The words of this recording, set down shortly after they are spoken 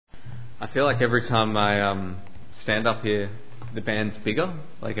I feel like every time I stand up here, the band's bigger.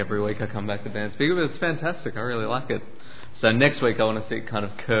 Like every week I come back, the band's bigger, but it's fantastic. I really like it. So next week I want to see it kind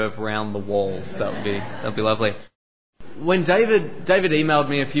of curve round the walls. That'd be lovely. When David emailed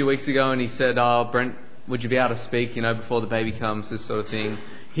me a few weeks ago and he said, "Oh, Brent, would you be able to speak, before the baby comes, this sort of thing.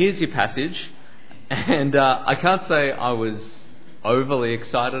 Here's your passage." And I can't say I was overly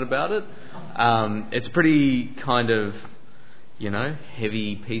excited about it. It's pretty kind of,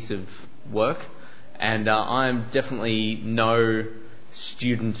 heavy piece of work. And I'm definitely no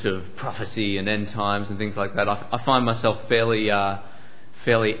student of prophecy and end times and things like that. I find myself fairly out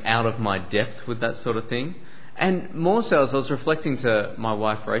of my depth with that sort of thing. And more so, as I was reflecting to my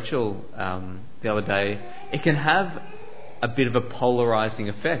wife Rachel the other day, it can have a bit of a polarising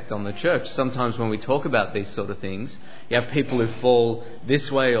effect on the church. Sometimes when we talk about these sort of things, you have people who fall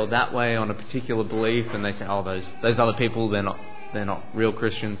this way or that way on a particular belief, and they say, "Oh, those other people, they're not real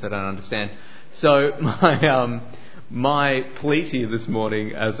Christians. They don't understand." So my plea to you this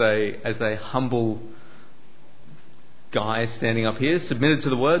morning, as a humble guy standing up here, submitted to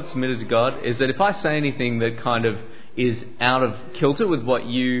the Word, submitted to God, is that if I say anything that kind of is out of kilter with what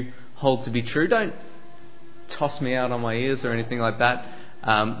you hold to be true, don't toss me out on my ears or anything like that.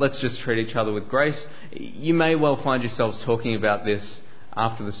 Let's just treat each other with grace. You may well find yourselves talking about this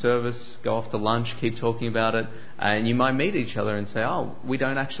after the service, go off to lunch, keep talking about it, and you might meet each other and say, "Oh, we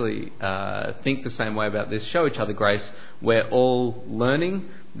don't actually think the same way about this." Show each other grace. We're all learning.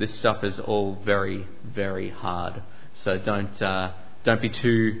 This stuff is all very, very hard. So don't be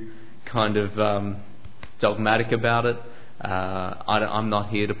too kind of dogmatic about it. I'm not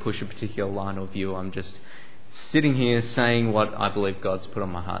here to push a particular line of view. I'm just sitting here saying what I believe God's put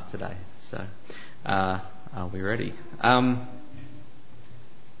on my heart today. So are we ready?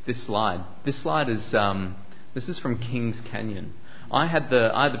 This slide is this is from Kings Canyon. I had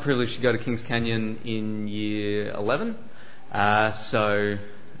the privilege to go to Kings Canyon in year 11, so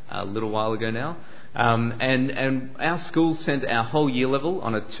a little while ago now. And our school sent our whole year level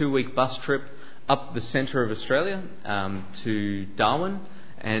on a 2-week bus trip up the centre of Australia to Darwin.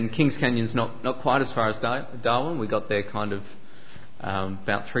 And Kings Canyon's not quite as far as Darwin. We got there kind of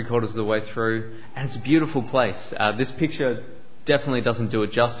about 3/4 of the way through, and it's a beautiful place. This picture definitely doesn't do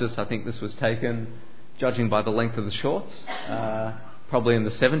it justice. I think this was taken, judging by the length of the shorts, probably in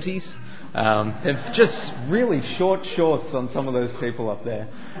the 70s. They're just really short shorts on some of those people up there.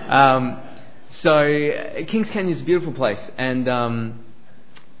 So Kings Canyon is a beautiful place, and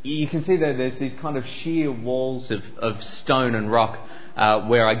you can see that there's these kind of sheer walls of stone and rock,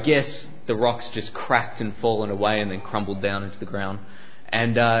 where I guess the rock's just cracked and fallen away and then crumbled down into the ground.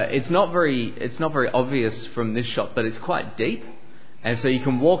 And it's not very obvious from this shot, but it's quite deep. And so you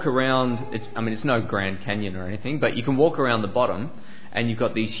can walk around. It's no Grand Canyon or anything, but you can walk around the bottom, and you've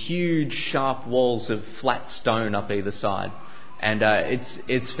got these huge, sharp walls of flat stone up either side, and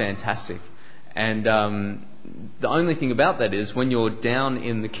it's fantastic. And the only thing about that is when you're down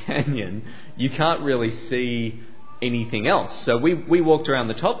in the canyon, you can't really see anything else. So we walked around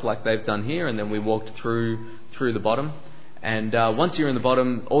the top like they've done here, and then we walked through the bottom. And once you're in the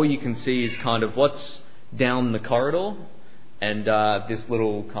bottom, all you can see is kind of what's down the corridor, and this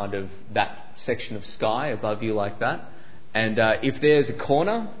little kind of that section of sky above you like that. And if there's a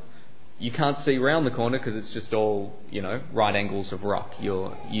corner, you can't see round the corner because it's just all, right angles of rock.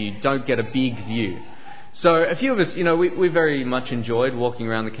 You don't get a big view. So a few of us, we very much enjoyed walking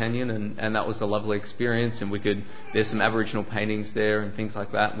around the canyon, and that was a lovely experience. And there's some Aboriginal paintings there and things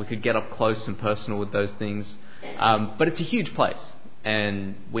like that. We could get up close and personal with those things. But it's a huge place,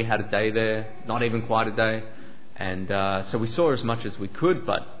 and we had a day there, not even quite a day. And so we saw as much as we could,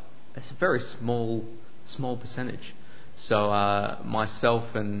 but it's a very small percentage. So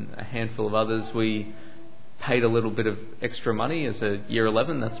myself and a handful of others, we paid a little bit of extra money as a year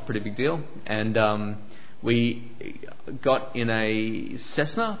 11. That's a pretty big deal. And we got in a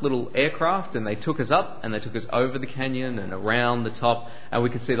Cessna little aircraft, and they took us up and they took us over the canyon and around the top, and we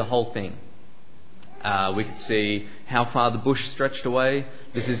could see the whole thing. We could see how far the bush stretched away.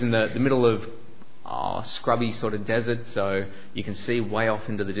 This is in the middle of scrubby sort of desert, so you can see way off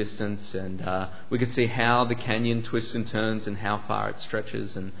into the distance, and we could see how the canyon twists and turns and how far it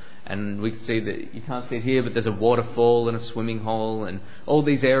stretches, and we could see that you can't see it here, but there's a waterfall and a swimming hole and all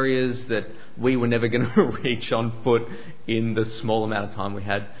these areas that we were never going to reach on foot in the small amount of time we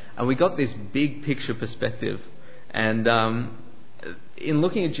had. And we got this big picture perspective. And in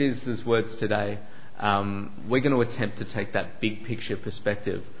looking at Jesus' words today, we're going to attempt to take that big picture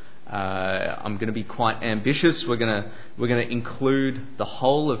perspective. I'm going to be quite ambitious. We're going to include the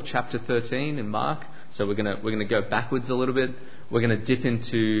whole of chapter 13 in Mark. So we're going to go backwards a little bit. We're going to dip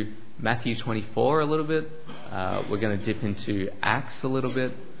into Matthew 24 a little bit. We're going to dip into Acts a little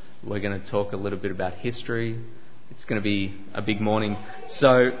bit. We're going to talk a little bit about history. It's going to be a big morning.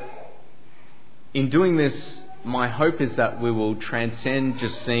 So in doing this, my hope is that we will transcend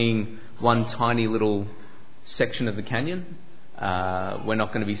just seeing one tiny little section of the canyon. We're not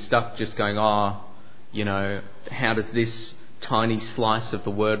going to be stuck just going, how does this tiny slice of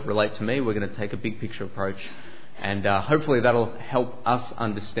the word relate to me? We're going to take a big picture approach, and hopefully that'll help us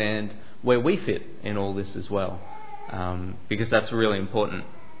understand where we fit in all this as well, because that's really important.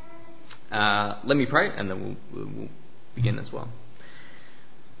 Let me pray, and then we'll begin as well.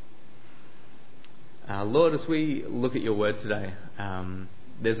 Lord, as we look at your word today,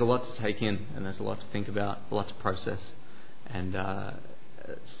 there's a lot to take in, and there's a lot to think about, a lot to process. And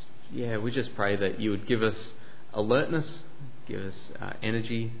we just pray that you would give us alertness, give us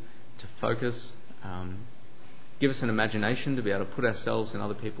energy to focus, give us an imagination to be able to put ourselves in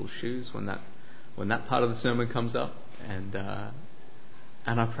other people's shoes when that part of the sermon comes up. And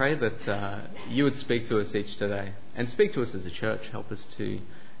I pray that you would speak to us each today, and speak to us as a church. Help us to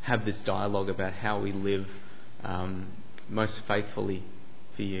have this dialogue about how we live most faithfully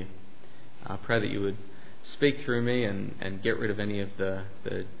for you. I pray that you would speak through me and get rid of any of the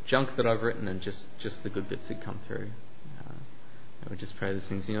junk that I've written, and just the good bits that come through. And we just pray these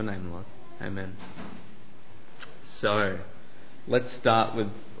things in your name, Lord. Amen. So, let's start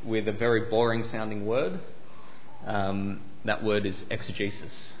with a very boring sounding word. That word is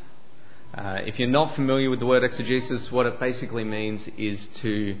exegesis. If you're not familiar with the word exegesis, what it basically means is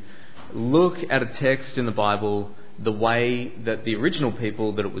to look at a text in the Bible the way that the original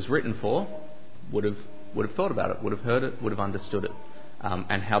people that it was written for would have thought about it, would have heard it, would have understood it,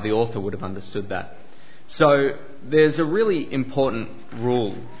 and how the author would have understood that. So there's a really important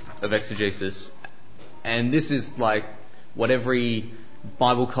rule of exegesis, and this is like what every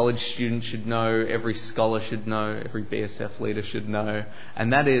Bible college student should know, every scholar should know, every BSF leader should know,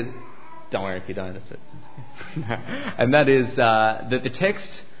 and that is, don't worry if you don't, and that is that the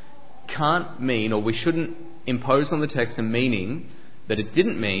text can't mean, or we shouldn't impose on the text a meaning that it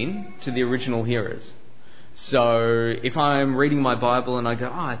didn't mean to the original hearers. So if I'm reading my Bible and I go,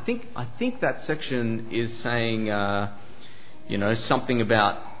 I think that section is saying, something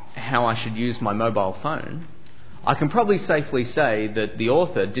about how I should use my mobile phone, I can probably safely say that the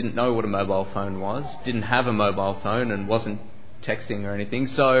author didn't know what a mobile phone was, didn't have a mobile phone, and wasn't texting or anything.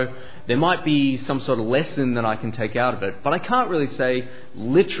 So there might be some sort of lesson that I can take out of it, but I can't really say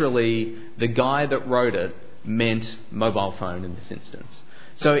literally the guy that wrote it meant mobile phone in this instance.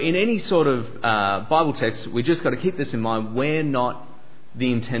 So in any sort of Bible text, we just got to keep this in mind. We're not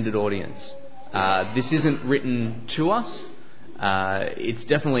the intended audience. This isn't written to us. It's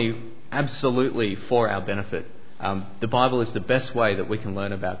definitely absolutely for our benefit. The Bible is the best way that we can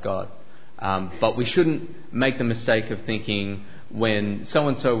learn about God. But we shouldn't make the mistake of thinking when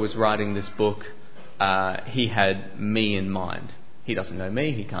so-and-so was writing this book, he had me in mind. He doesn't know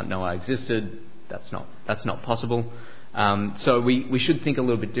me. He can't know I existed. That's not possible. So we should think a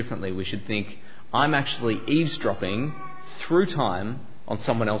little bit differently. We should think, I'm actually eavesdropping through time on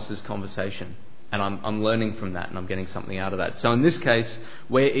someone else's conversation, and I'm learning from that, and I'm getting something out of that. So in this case,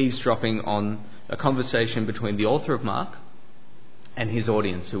 we're eavesdropping on a conversation between the author of Mark and his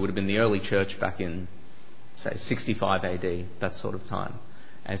audience, who would have been the early church back in, say, 65 AD, that sort of time.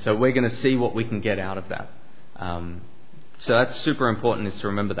 And so we're going to see what we can get out of that. So that's super important, is to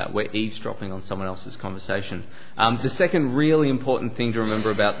remember that. We're eavesdropping on someone else's conversation. The second really important thing to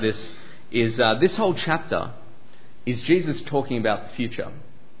remember about this is this whole chapter is Jesus talking about the future.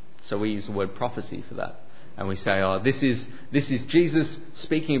 So we use the word prophecy for that. And we say, this is Jesus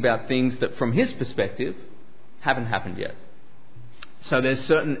speaking about things that from his perspective haven't happened yet. So there's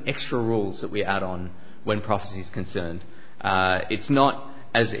certain extra rules that we add on when prophecy is concerned. It's not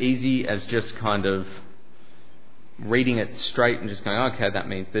as easy as just kind of reading it straight and just going, okay, that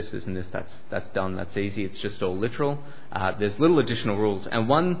means this, and this, that's done, that's easy. It's just all literal. There's little additional rules. And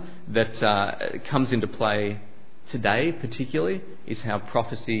one that comes into play today particularly is how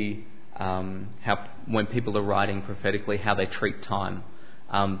prophecy, how when people are writing prophetically, how they treat time.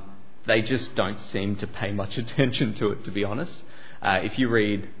 They just don't seem to pay much attention to it, to be honest. If you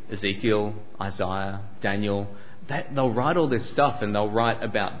read Ezekiel, Isaiah, Daniel, they'll write all this stuff, and they'll write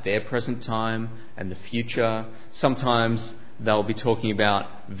about their present time and the future. Sometimes they'll be talking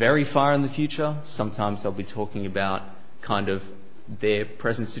about very far in the future. Sometimes they'll be talking about kind of their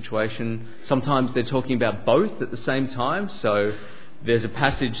present situation. Sometimes they're talking about both at the same time. So there's a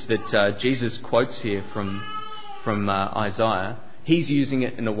passage that Jesus quotes here from Isaiah. He's using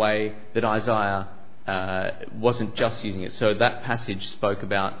it in a way that Isaiah wasn't just using it. So that passage spoke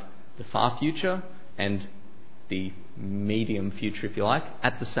about the far future and the medium future, if you like,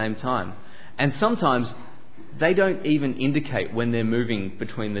 at the same time. And sometimes they don't even indicate when they're moving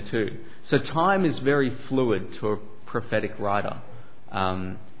between the two. So time is very fluid to a prophetic writer.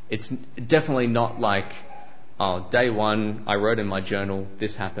 It's definitely not like, day one, I wrote in my journal,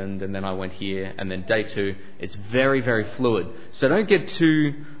 this happened, and then I went here, and then day two. It's very, very fluid. So don't get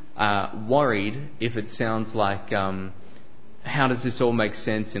too worried if it sounds like, how does this all make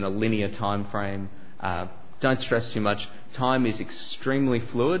sense in a linear time frame? Don't stress too much. Time is extremely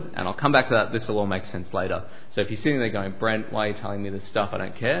fluid, and I'll come back to that. This will all make sense later. So if you're sitting there going, Brent, why are you telling me this stuff? I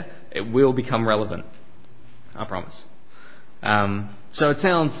don't care. It will become relevant. I promise. So it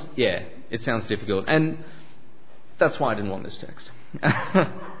sounds difficult. And that's why I didn't want this text.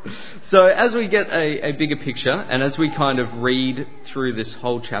 So as we get a bigger picture, and as we kind of read through this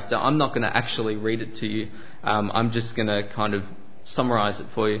whole chapter, I'm not going to actually read it to you. I'm just going to kind of summarize it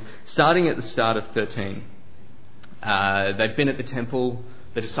for you. Starting at the start of 13. They've been at the temple.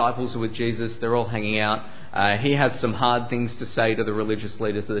 The disciples are with Jesus. They're all hanging out. He has some hard things to say to the religious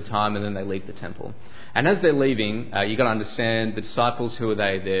leaders of the time, and then they leave the temple. And as they're leaving, you've got to understand the disciples, who are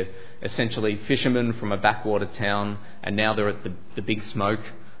they? They're essentially fishermen from a backwater town, and now they're at the big smoke,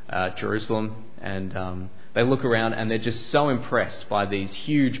 Jerusalem. And they look around and they're just so impressed by these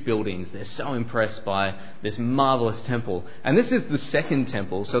huge buildings. They're so impressed by this marvellous temple. And this is the second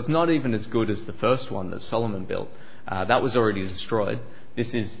temple, so it's not even as good as the first one that Solomon built. That was already destroyed.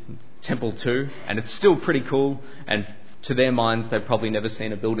 This is Temple 2, and it's still pretty cool. And to their minds, they've probably never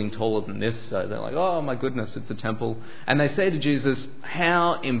seen a building taller than this. So they're like, oh my goodness, it's a temple. And they say to Jesus,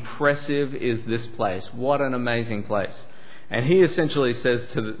 how impressive is this place? What an amazing place. And he essentially says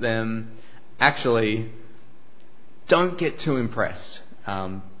to them, actually, don't get too impressed,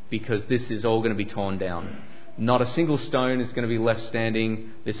 because this is all going to be torn down. Not a single stone is going to be left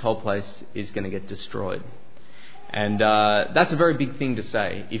standing. This whole place is going to get destroyed. And that's a very big thing to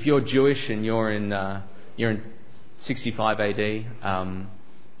say. If you're Jewish and you're in 65 AD,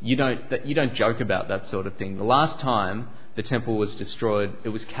 you don't joke about that sort of thing. The last time the temple was destroyed, it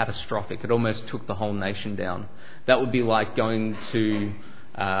was catastrophic. It almost took the whole nation down. That would be like going to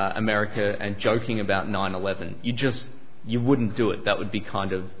America and joking about 9/11. You wouldn't do it. That would be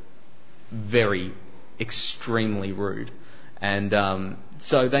kind of very extremely rude. And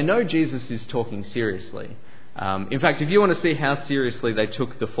so they know Jesus is talking seriously. In fact, if you want to see how seriously they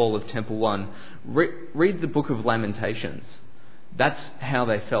took the fall of Temple 1, read the book of Lamentations. That's how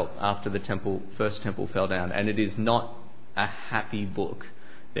they felt after the first temple fell down. And it is not a happy book.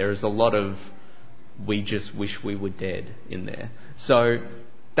 There is a lot of, we just wish we were dead in there. So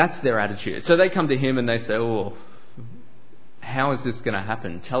that's their attitude. So they come to him and they say, oh, how is this going to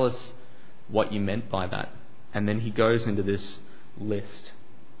happen? Tell us what you meant by that. And then he goes into this list.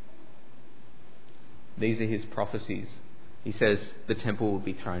 These are his prophecies. He says the temple will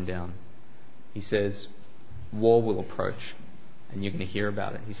be thrown down. He says war will approach, and you're going to hear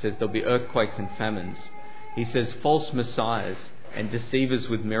about it. He says there'll be earthquakes and famines. He says false messiahs and deceivers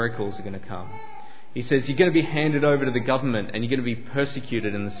with miracles are going to come. He says you're going to be handed over to the government and you're going to be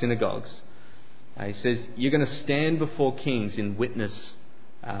persecuted in the synagogues. He says you're going to stand before kings in witness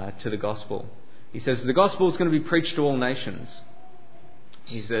to the gospel. He says the gospel is going to be preached to all nations.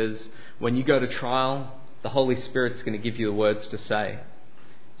 He says when you go to trial, the Holy Spirit's going to give you the words to say.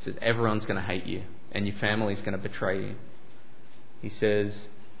 He says everyone's going to hate you and your family's going to betray you. He says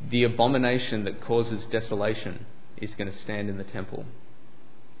the abomination that causes desolation is going to stand in the temple.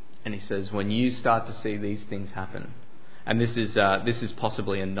 And he says when you start to see these things happen, and this is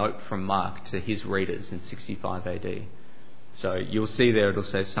possibly a note from Mark to his readers in 65 AD. So you'll see there, it'll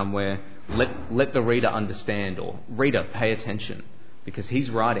say somewhere, let the reader understand, or reader, pay attention, because he's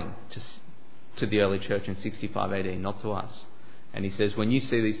writing to the early church in 65 AD, not to us. And he says, when you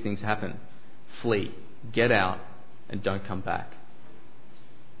see these things happen, flee, get out, and don't come back.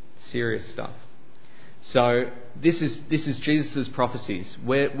 Serious stuff. So this is Jesus' prophecies.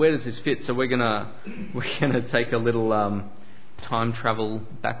 Where does this fit? So we're gonna take a little time travel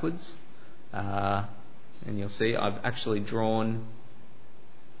backwards, and you'll see I've actually drawn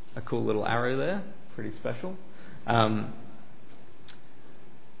a cool little arrow there, pretty special.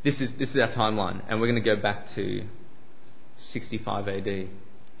 This is our timeline, and we're going to go back to 65 AD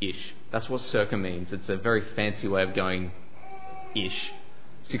ish. That's what circa means. It's a very fancy way of going ish.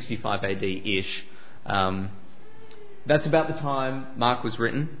 65 AD ish. That's about the time Mark was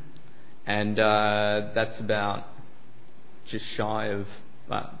written, and that's about just shy of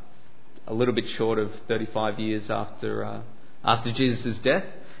a little bit short of 35 years after Jesus' death.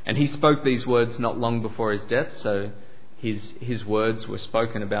 And he spoke these words not long before his death, so his words were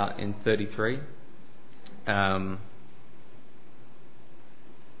spoken about in 33.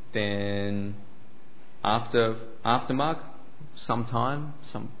 Then after Mark,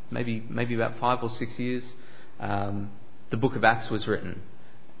 maybe about 5 or 6 years, the Book of Acts was written,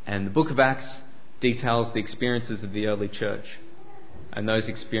 and the Book of Acts details the experiences of the early church, and those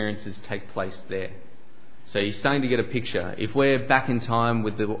experiences take place there. So you're starting to get a picture. If we're back in time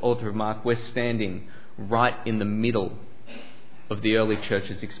with the author of Mark, we're standing right in the middle of the early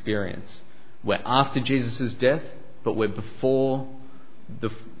church's experience. We're after Jesus' death, but we're before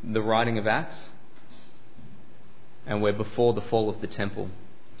the writing of Acts, and we're before the fall of the temple.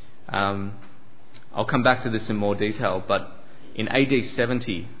 I'll come back to this in more detail, but in AD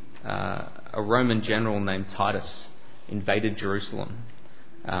 70, a Roman general named Titus invaded Jerusalem,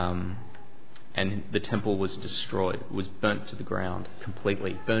 and the temple was destroyed, was burnt to the ground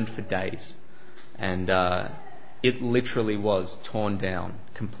completely, burned for days. And it literally was torn down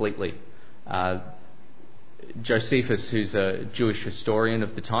completely. Josephus, who's a Jewish historian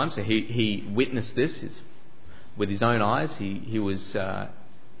of the time, so he witnessed this with his own eyes. He was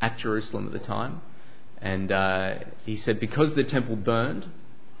at Jerusalem at the time, and he said because the temple burned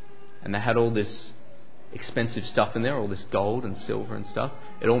and they had all this expensive stuff in there, all this gold and silver and stuff,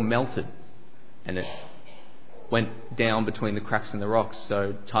 it all melted and it went down between the cracks in the rocks.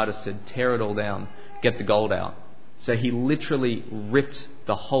 So Titus said, tear it all down, get the gold out. So he literally ripped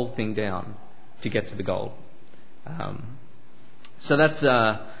the whole thing down to get to the gold. So that's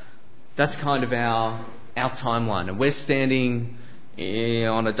kind of our timeline, and we're standing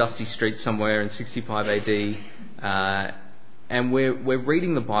on a dusty street somewhere in 65 AD, and we're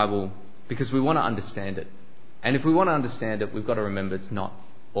reading the Bible because we want to understand it. And if we want to understand it, we've got to remember it's not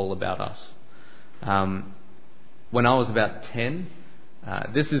all about us. When I was about 10,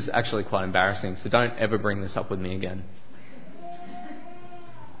 this is actually quite embarrassing, so don't ever bring this up with me again.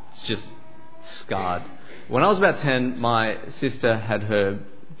 It's just scarred. When I was about 10, my sister had her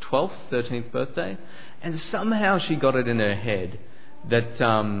 12th, 13th birthday, and somehow she got it in her head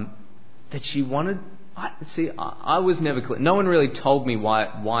that she wanted... I was never clear. No one really told me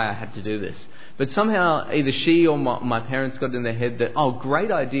why I had to do this. But somehow either she or my parents got it in their head that, oh,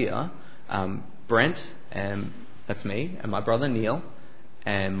 great idea, Brent, and that's me, and my brother Neil,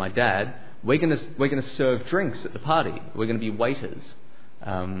 and my dad, we're gonna serve drinks at the party. We're going to be waiters.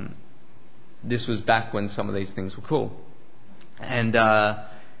 This was back when some of these things were cool. And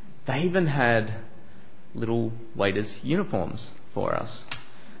they even had little waiters' uniforms for us.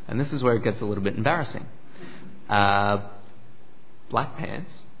 And this is where it gets a little bit embarrassing. Black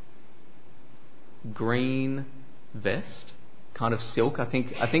pants, green vest, kind of silk. I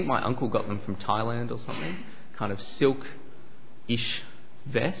think my uncle got them from Thailand or something. Kind of silk-ish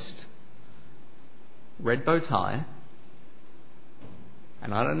vest, red bow tie,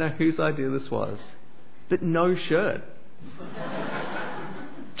 and I don't know whose idea this was, but no shirt.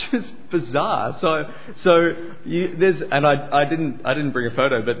 Just bizarre. I didn't bring a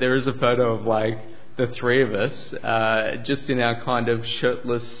photo, but there is a photo of like the three of us, just in our kind of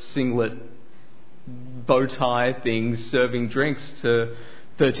shirtless singlet bow tie things, serving drinks to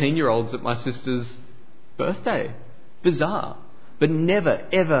 13-year-olds at my sister's birthday. Bizarre. But never,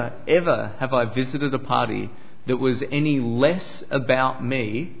 ever, ever have I visited a party that was any less about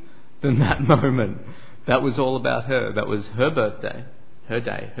me than that moment. That was all about her. That was her birthday, her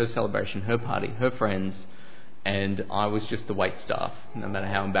day, her celebration, her party, her friends, and I was just the wait staff, no matter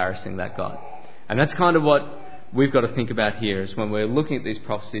how embarrassing that got. And that's kind of what we've got to think about here, is when we're looking at these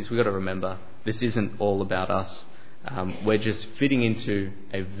prophecies, we've got to remember this isn't all about us. We're just fitting into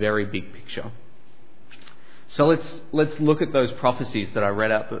a very big picture. So let's look at those prophecies that I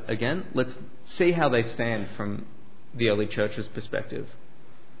read out again. Let's see how they stand from the early church's perspective.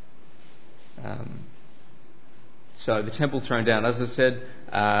 So the temple thrown down. As I said,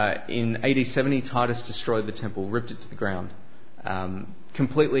 in AD 70, Titus destroyed the temple, ripped it to the ground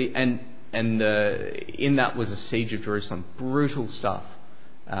completely, and in that was a siege of Jerusalem. Brutal stuff.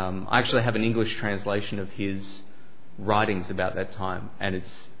 I actually have an English translation of his writings about that time, and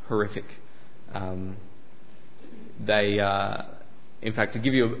it's horrific. In fact, to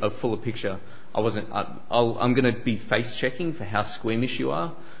give you a fuller picture, I'm going to be face checking for how squeamish you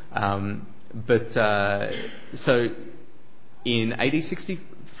are. So in AD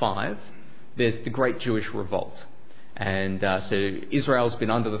 65, there's the Great Jewish Revolt. And so Israel's been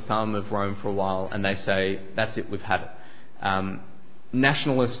under the thumb of Rome for a while, and they say, that's it, we've had it.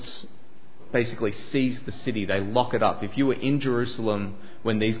 Nationalists basically seize the city. They lock it up. If you were in Jerusalem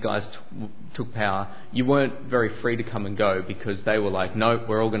when these guys took power, you weren't very free to come and go, because they were like, no,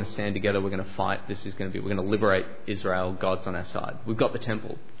 we're all going to stand together. We're going to fight. We're going to liberate Israel. God's on our side. We've got the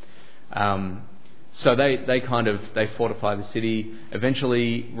temple. So they fortify the city.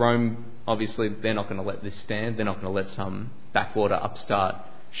 Eventually, Rome, obviously, they're not going to let this stand. They're not going to let some backwater upstart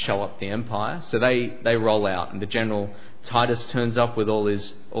show up the empire. So they roll out, and the general Titus turns up with all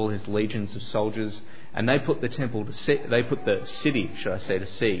his legions of soldiers, and they put the city, should I say, to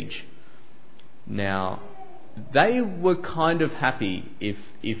siege. Now, they were kind of happy if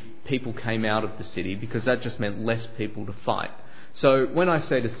people came out of the city, because that just meant less people to fight. So when I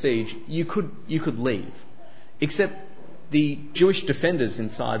say to siege, you could leave, except the Jewish defenders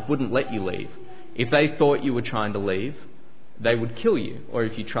inside wouldn't let you leave. If they thought you were trying to leave, they would kill you, or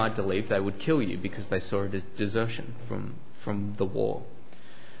if you tried to leave, they would kill you, because they saw it as desertion from the war.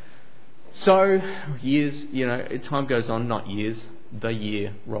 So years, time goes on, not years, the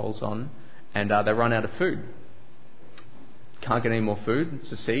year rolls on, and they run out of food. Can't get any more food.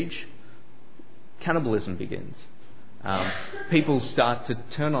 It's a siege. Cannibalism begins. People start to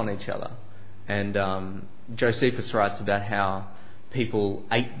turn on each other, and Josephus writes about how people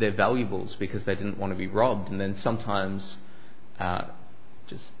ate their valuables because they didn't want to be robbed, and then sometimes,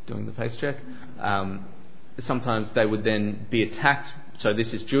 just doing the face check, sometimes they would then be attacked. So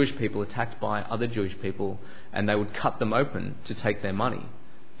this is Jewish people attacked by other Jewish people, and they would cut them open to take their money,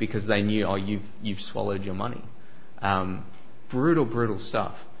 because they knew, you've swallowed your money. Brutal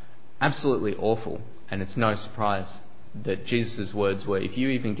stuff. Absolutely awful. And it's no surprise that Jesus' words were, if you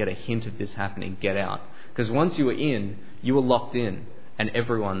even get a hint of this happening, get out. Because once you were in, you were locked in, and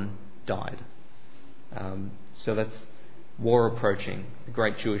everyone died. So that's war approaching, the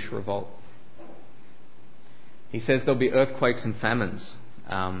great Jewish revolt. He says there'll be earthquakes and famines.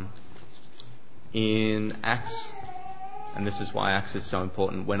 In Acts, and this is why Acts is so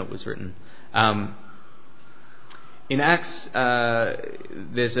important when it was written. In Acts,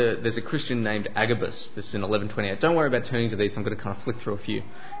 there's a Christian named Agabus. This is in 11:28. Don't worry about turning to these. I'm going to kind of flick through a few.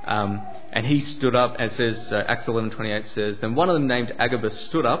 And he stood up and says, Acts 11:28 says, then one of them named Agabus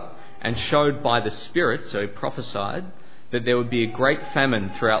stood up and showed by the Spirit, so he prophesied, that there would be a great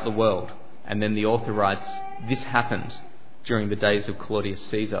famine throughout the world. And then the author writes, this happened during the days of Claudius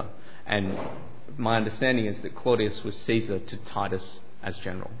Caesar. And my understanding is that Claudius was Caesar to Titus as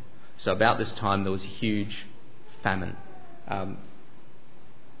general. So about this time there was a huge famine.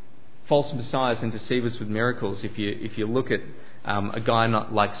 False messiahs and deceivers with miracles. If you look at a guy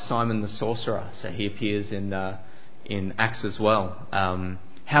not like Simon the sorcerer, so he appears in Acts as well.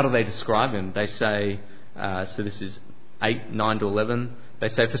 How do they describe him? They say, so this is 8:9-11. They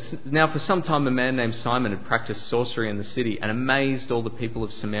say, now for some time a man named Simon had practiced sorcery in the city and amazed all the people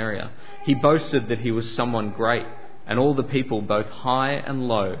of Samaria. He boasted that he was someone great, and all the people, both high and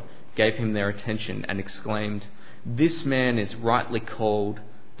low, gave him their attention and exclaimed, this man is rightly called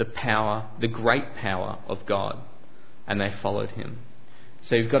the great power of God. And they followed him.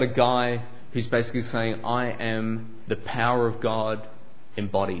 So you've got a guy who's basically saying, I am the power of God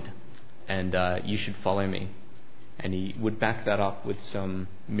embodied, and you should follow me. And he would back that up with some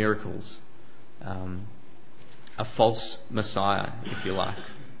miracles. A false Messiah, if you like.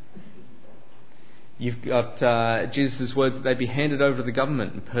 You've got Jesus' words that they'd be handed over to the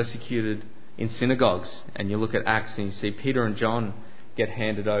government and persecuted in synagogues. And you look at Acts and you see Peter and John get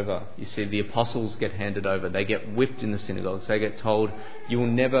handed over. You see the apostles get handed over. They get whipped in the synagogues. They get told, you will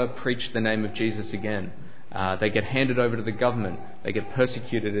never preach the name of Jesus again. They get handed over to the government. They get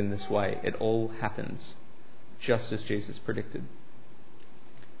persecuted in this way. It all happens just as Jesus predicted.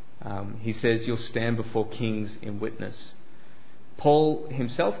 He says you'll stand before kings in witness. Paul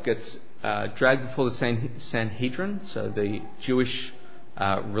himself gets dragged before the Sanhedrin, so the Jewish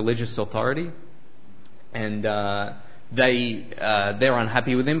religious authority, and they're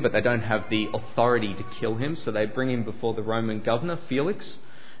unhappy with him, but they don't have the authority to kill him, so they bring him before the Roman governor, Felix.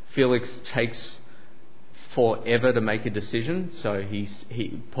 Felix takes forever to make a decision, so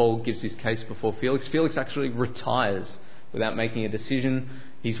Paul gives his case before Felix. Felix actually retires without making a decision.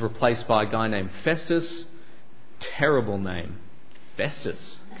 He's replaced by a guy named Festus. Terrible name.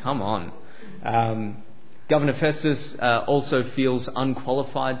 Festus. Come on. Governor Festus also feels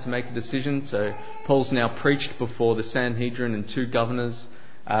unqualified to make a decision, so Paul's now preached before the Sanhedrin and two governors.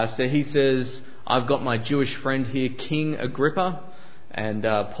 So he says, I've got my Jewish friend here, King Agrippa, and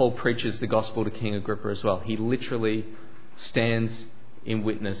Paul preaches the gospel to King Agrippa as well. He literally stands in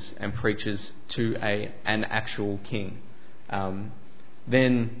witness and preaches to an actual king.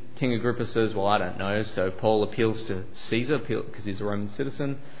 Then King Agrippa says, well, I don't know. So Paul appeals to Caesar because he's a Roman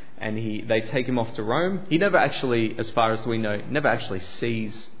citizen, and they take him off to Rome. He never actually, as far as we know,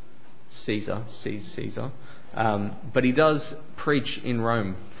 sees Caesar, but he does preach in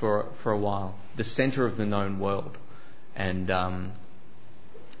Rome for a while, the centre of the known world. And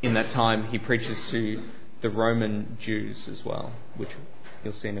in that time, he preaches to the Roman Jews as well, which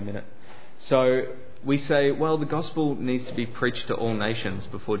you'll see in a minute. So we say, well, the gospel needs to be preached to all nations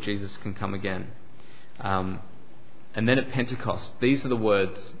before Jesus can come again. And then at Pentecost, these are the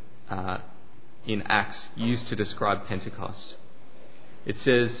words in Acts used to describe Pentecost. It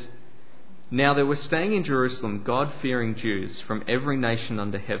says, "Now there were staying in Jerusalem God-fearing Jews from every nation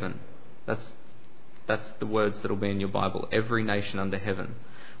under heaven." That's the words that will be in your Bible, every nation under heaven.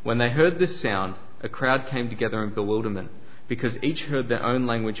 "When they heard this sound, a crowd came together in bewilderment, because each heard their own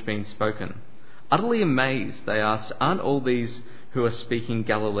language being spoken. Utterly amazed, they asked, 'Aren't all these who are speaking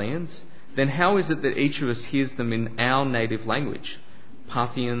Galileans? Then how is it that each of us hears them in our native language?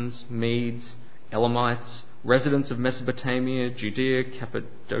 Parthians, Medes, Elamites, residents of Mesopotamia, Judea,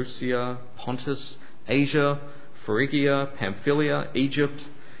 Cappadocia, Pontus, Asia, Phrygia, Pamphylia, Egypt,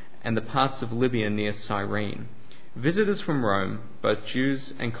 and the parts of Libya near Cyrene. Visitors from Rome, both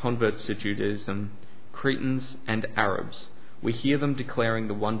Jews and converts to Judaism, Cretans and Arabs. We hear them declaring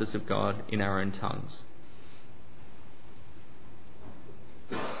the wonders of God in our own tongues."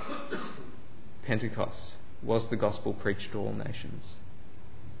 Pentecost was the gospel preached to all nations.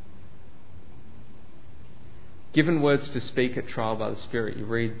 Given words to speak at trial by the Spirit, you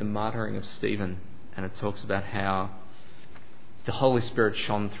read the martyring of Stephen, and it talks about how the Holy Spirit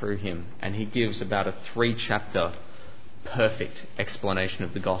shone through him, and he gives about a 3-chapter perfect explanation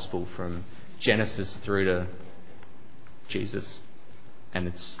of the gospel from Genesis through to Jesus, and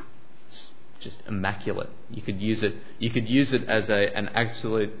it's just immaculate. You could use it as an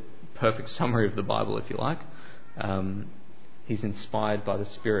absolute perfect summary of the Bible, if you like. He's inspired by the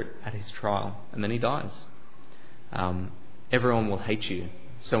Spirit at his trial, and then he dies. Everyone will hate you.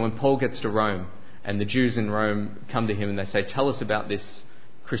 So when Paul gets to Rome, and the Jews in Rome come to him and they say, "Tell us about this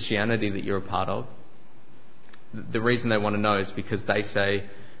Christianity that you're a part of," the reason they want to know is because they say,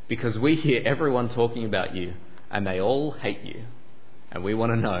 "Because we hear everyone talking about you, and they all hate you, and we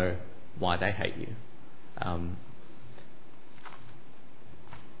want to know why they hate you."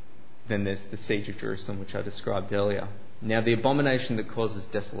 Then there's the siege of Jerusalem, which I described earlier. Now, the abomination that causes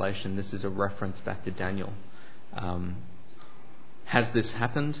desolation, this is a reference back to Daniel. Has this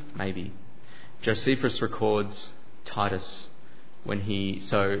happened? Maybe. Josephus records Titus when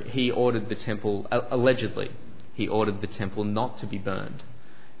he ordered the temple, allegedly, he ordered the temple not to be burned.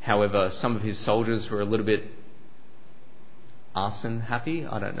 However, some of his soldiers were a little bit arson happy,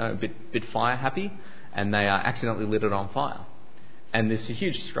 a bit fire happy, and they accidentally lit it on fire. And this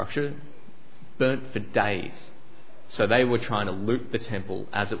huge structure burnt for days. So they were trying to loot the temple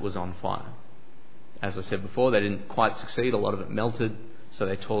as it was on fire. As I said before, they didn't quite succeed. A lot of it melted, so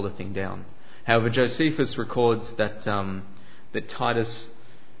they tore the thing down. However, Josephus records that Titus,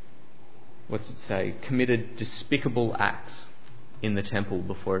 committed despicable acts in the temple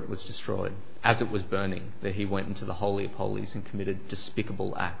before it was destroyed. As it was burning, that he went into the Holy of Holies and committed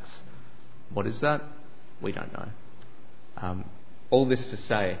despicable acts. What is that? We don't know. All this to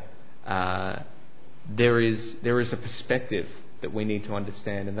say, there is a perspective that we need to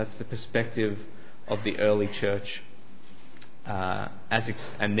understand, and that's the perspective of the early church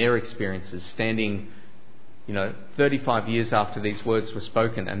and their experiences, standing 35 years after these words were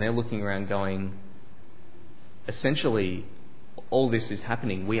spoken, and they're looking around going, essentially, all this is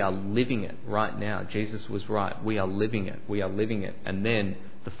happening. We are living it right now. Jesus was right. We are living it. We are living it. And then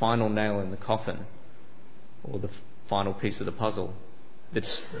the final nail in the coffin, or the final piece of the puzzle,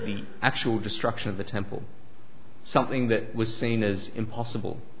 that's the actual destruction of the temple. Something that was seen as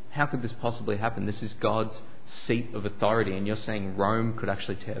impossible. How could this possibly happen? This is God's seat of authority, and you're saying Rome could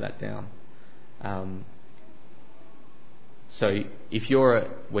actually tear that down. So if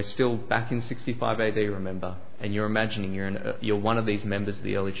we're still back in 65 AD, remember, and you're imagining you're one of these members of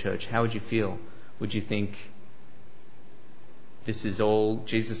the early church, how would you feel? Would you think, this is all,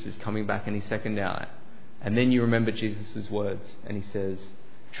 Jesus is coming back any second now? And then you remember Jesus' words, and he says,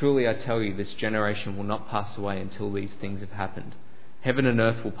 "Truly I tell you, this generation will not pass away until these things have happened. Heaven and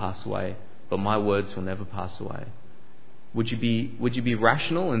earth will pass away, but my words will never pass away." Would you be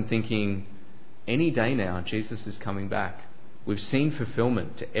rational in thinking, any day now, Jesus is coming back? We've seen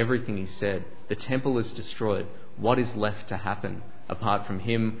fulfillment to everything he said. The temple is destroyed. What is left to happen apart from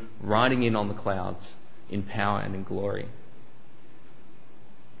him riding in on the clouds in power and in glory?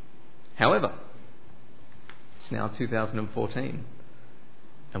 However, it's now 2014.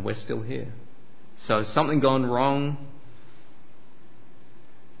 and we're still here. So has something gone wrong?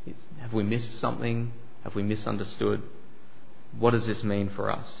 Have we missed something? Have we misunderstood? What does this mean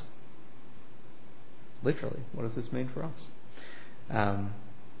for us? Literally, what does this mean for us?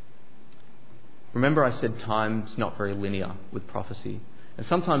 Remember I said time's not very linear with prophecy. And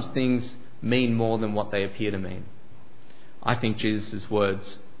sometimes things mean more than what they appear to mean. I think Jesus'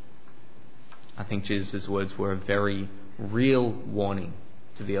 words were a very real warning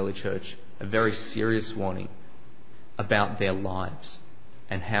to the early church, a very serious warning about their lives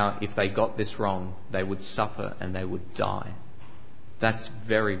and how if they got this wrong, they would suffer and they would die. That's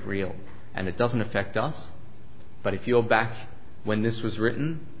very real, and it doesn't affect us. But if you're back when this was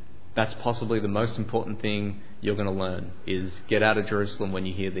written, that's possibly the most important thing you're going to learn, is get out of Jerusalem when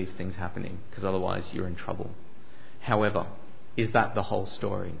you hear these things happening, because otherwise you're in trouble. However, is that the whole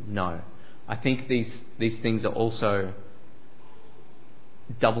story? No. I think these things are also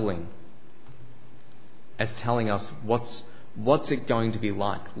doubling as telling us what's it going to be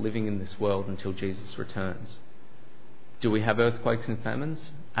like living in this world until Jesus returns. Do we have earthquakes and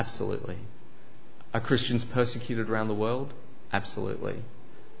famines? Absolutely. Are Christians persecuted around the world? Absolutely.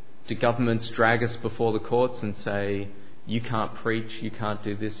 Do governments drag us before the courts and say, you can't preach, you can't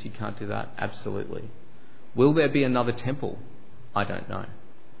do this, you can't do that? Absolutely. Will there be another temple? I don't know.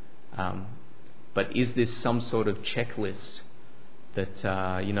 But is this some sort of checklist that,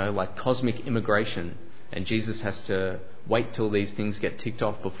 like cosmic immigration, and Jesus has to wait till these things get ticked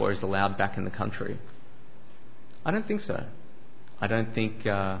off before he's allowed back in the country? I don't think so. I don't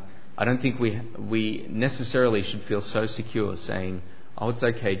think we necessarily should feel so secure saying, oh, it's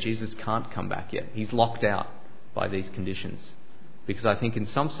okay, Jesus can't come back yet. He's locked out by these conditions. Because I think in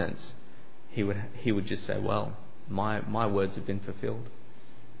some sense, he would just say, well, my words have been fulfilled.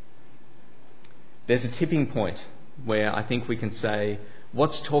 There's a tipping point where I think we can say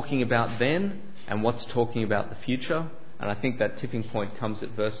what's talking about then and what's talking about the future. And I think that tipping point comes at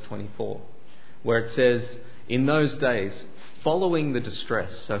verse 24, where it says, in those days, following the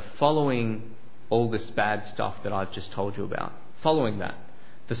distress, so following all this bad stuff that I've just told you about, following that,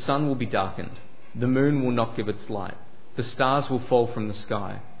 the sun will be darkened, the moon will not give its light, the stars will fall from the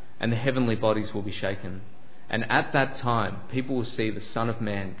sky, and the heavenly bodies will be shaken. And at that time, people will see the Son of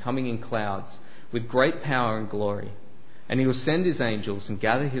Man coming in clouds with great power and glory. And he will send his angels and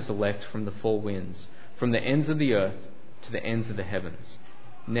gather his elect from the four winds, from the ends of the earth to the ends of the heavens.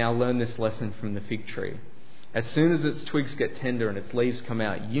 Now learn this lesson from the fig tree. As soon as its twigs get tender and its leaves come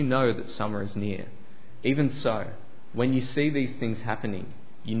out, you know that summer is near. Even so, when you see these things happening,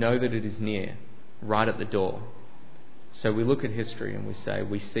 you know that it is near, right at the door. So we look at history and we say,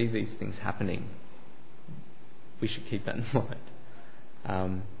 we see these things happening. We should keep that in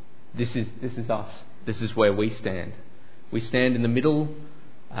mind. This is us. This is where we stand. We stand in the middle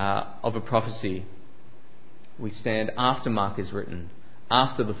of a prophecy. We stand after Mark is written,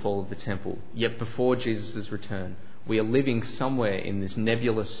 after the fall of the temple, yet before Jesus' return. We are living somewhere in this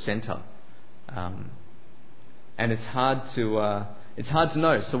nebulous centre, and it's hard to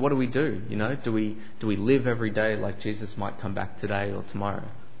know. So what do we do? Do we live every day like Jesus might come back today or tomorrow?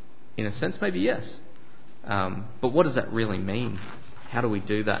 In a sense, maybe yes. But what does that really mean? How do we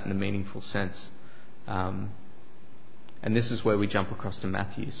do that in a meaningful sense? And this is where we jump across to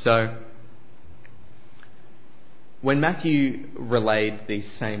Matthew. So when Matthew relayed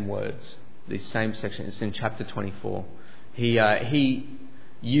these same words, these same sections, it's in chapter 24, he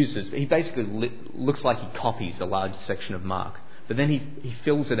basically looks like he copies a large section of Mark, but then he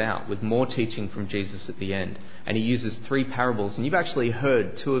fills it out with more teaching from Jesus at the end, and he uses 3 parables, and you've actually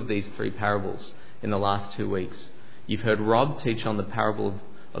heard 2 of these 3 parables in the last 2 weeks. You've heard Rob teach on the parable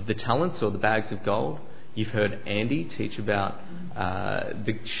of the talents or the bags of gold. You've heard Andy teach about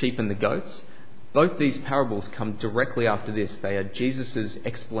the sheep and the goats. Both these parables come directly after this. They are Jesus'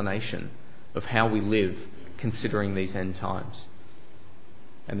 explanation of how we live considering these end times.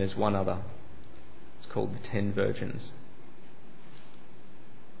 And there's one other. It's called the 10 Virgins.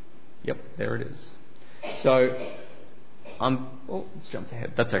 Yep, there it is. So, let's jump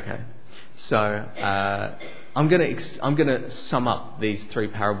ahead. That's okay. So, I'm going to sum up these 3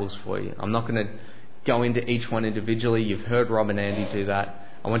 parables for you. I'm not going to go into each one individually. You've heard Rob and Andy do that.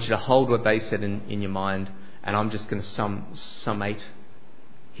 I want you to hold what they said in your mind, and I'm just going to summate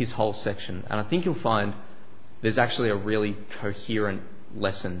his whole section. And I think you'll find there's actually a really coherent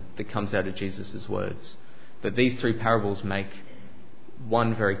lesson that comes out of Jesus' words. That these 3 parables make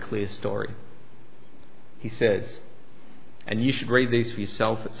one very clear story. He says, and you should read these for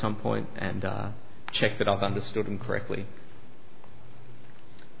yourself at some point and check that I've understood them correctly.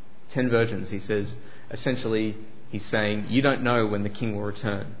 10 virgins, he says, essentially He's saying, you don't know when the king will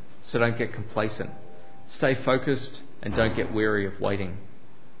return, so don't get complacent. Stay focused and don't get weary of waiting.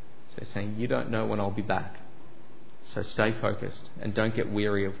 So he's saying, you don't know when I'll be back, so stay focused and don't get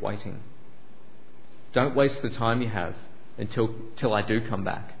weary of waiting. Don't waste the time you have until I do come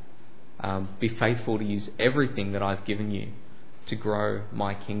back. Be faithful to use everything that I've given you to grow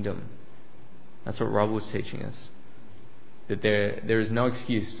my kingdom. That's what Rob was teaching us. That there is no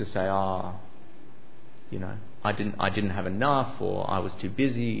excuse to say, I didn't have enough, or I was too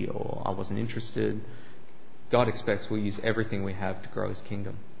busy, or I wasn't interested. God expects we'll use everything we have to grow His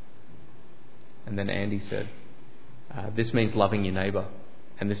kingdom. And then Andy said, this means loving your neighbour.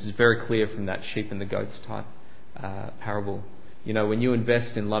 And this is very clear from that sheep and the goats type parable. When you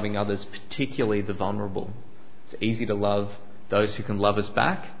invest in loving others, particularly the vulnerable, it's easy to love those who can love us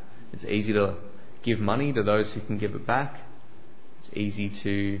back. It's easy to give money to those who can give it back. It's easy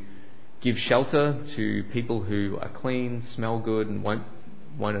to give shelter to people who are clean, smell good, and won't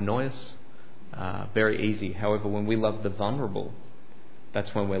annoy us. Very easy. However, when we love the vulnerable,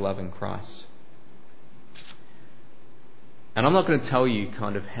 that's when we're loving Christ. And I'm not going to tell you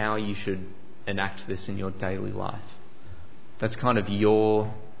kind of how you should enact this in your daily life. That's kind of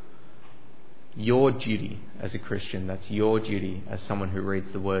your duty as a Christian. That's your duty as someone who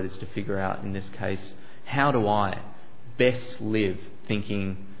reads the Word, is to figure out, in this case, how do I best live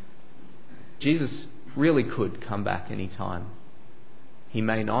thinking Jesus really could come back any time. He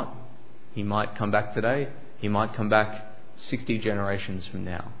may not. He might come back today. He might come back 60 generations from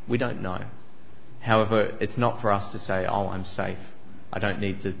now. We don't know. However, it's not for us to say, I'm safe. I don't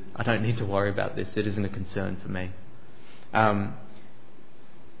need to worry about this. It isn't a concern for me.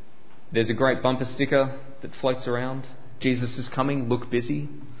 There's a great bumper sticker that floats around. Jesus is coming, look busy.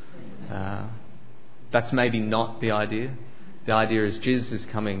 That's maybe not the idea. The idea is Jesus is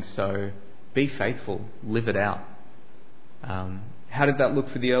coming, so be faithful, live it out. How did that look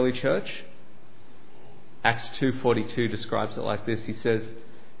for the early church? Acts 2:42 describes it like this. He says,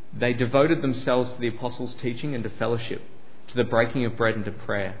 they devoted themselves to the apostles' teaching and to fellowship, to the breaking of bread and to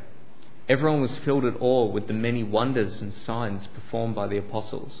prayer. Everyone was filled at awe with the many wonders and signs performed by the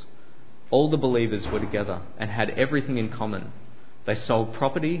apostles. All the believers were together and had everything in common. They sold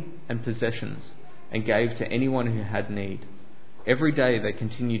property and possessions and gave to anyone who had need. Every day they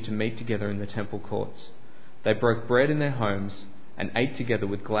continued to meet together in the temple courts. They broke bread in their homes and ate together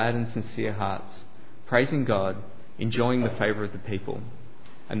with glad and sincere hearts, praising God, enjoying the favour of the people.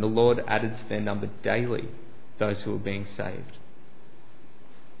 And the Lord added to their number daily those who were being saved.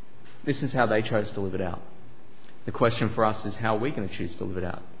 This is how they chose to live it out. The question for us is, how are we going to choose to live it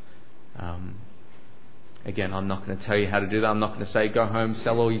out? Again, I'm not going to tell you how to do that. I'm not going to say, go home,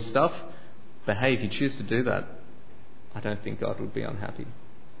 sell all your stuff. But hey, if you choose to do that, I don't think God would be unhappy.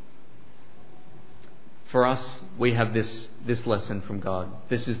 For us, we have this lesson from God.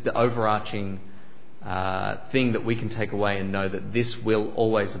 This is the overarching thing that we can take away and know that this will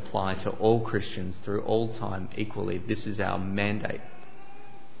always apply to all Christians through all time equally. This is our mandate.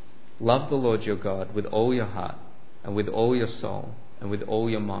 Love the Lord your God with all your heart and with all your soul and with all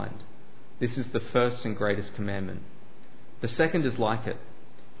your mind. This is the first and greatest commandment. The second is like it.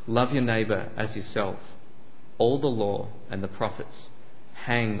 Love your neighbour as yourself. All the law and the prophets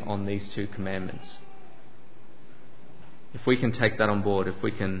hang on these two commandments. If we can take that on board, if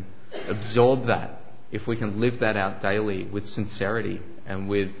we can absorb that, if we can live that out daily with sincerity and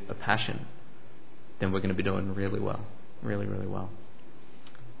with a passion, then we're going to be doing really well. Really, really well.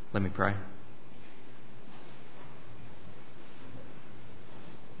 Let me pray.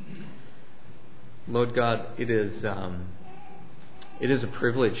 Lord God, it is a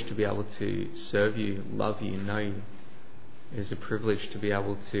privilege to be able to serve you, love you, know you. It is a privilege to be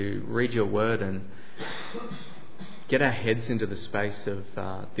able to read your word and get our heads into the space of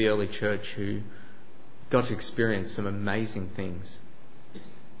the early church who got to experience some amazing things,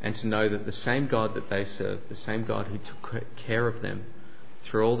 and to know that the same God that they served, the same God who took care of them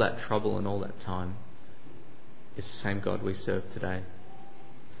through all that trouble and all that time, is the same God we serve today.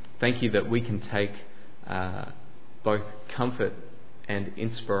 Thank you that we can take both comfort and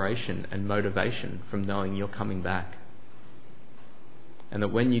inspiration and motivation from knowing you're coming back. And that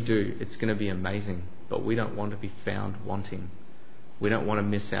when you do, it's going to be amazing. But we don't want to be found wanting. We don't want to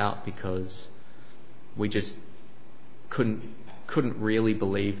miss out because we just couldn't really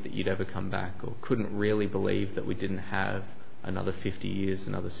believe that you'd ever come back, or couldn't really believe that we didn't have another 50 years,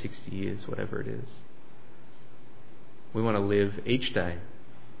 another 60 years, whatever it is. We want to live each day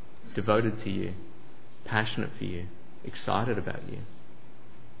devoted to you, passionate for you, excited about you.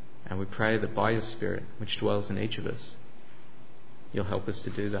 And we pray that by your Spirit, which dwells in each of us, you'll help us to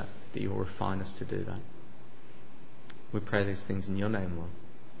do that, that you'll refine us to do that. We pray these things in your name, Lord.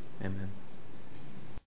 Amen.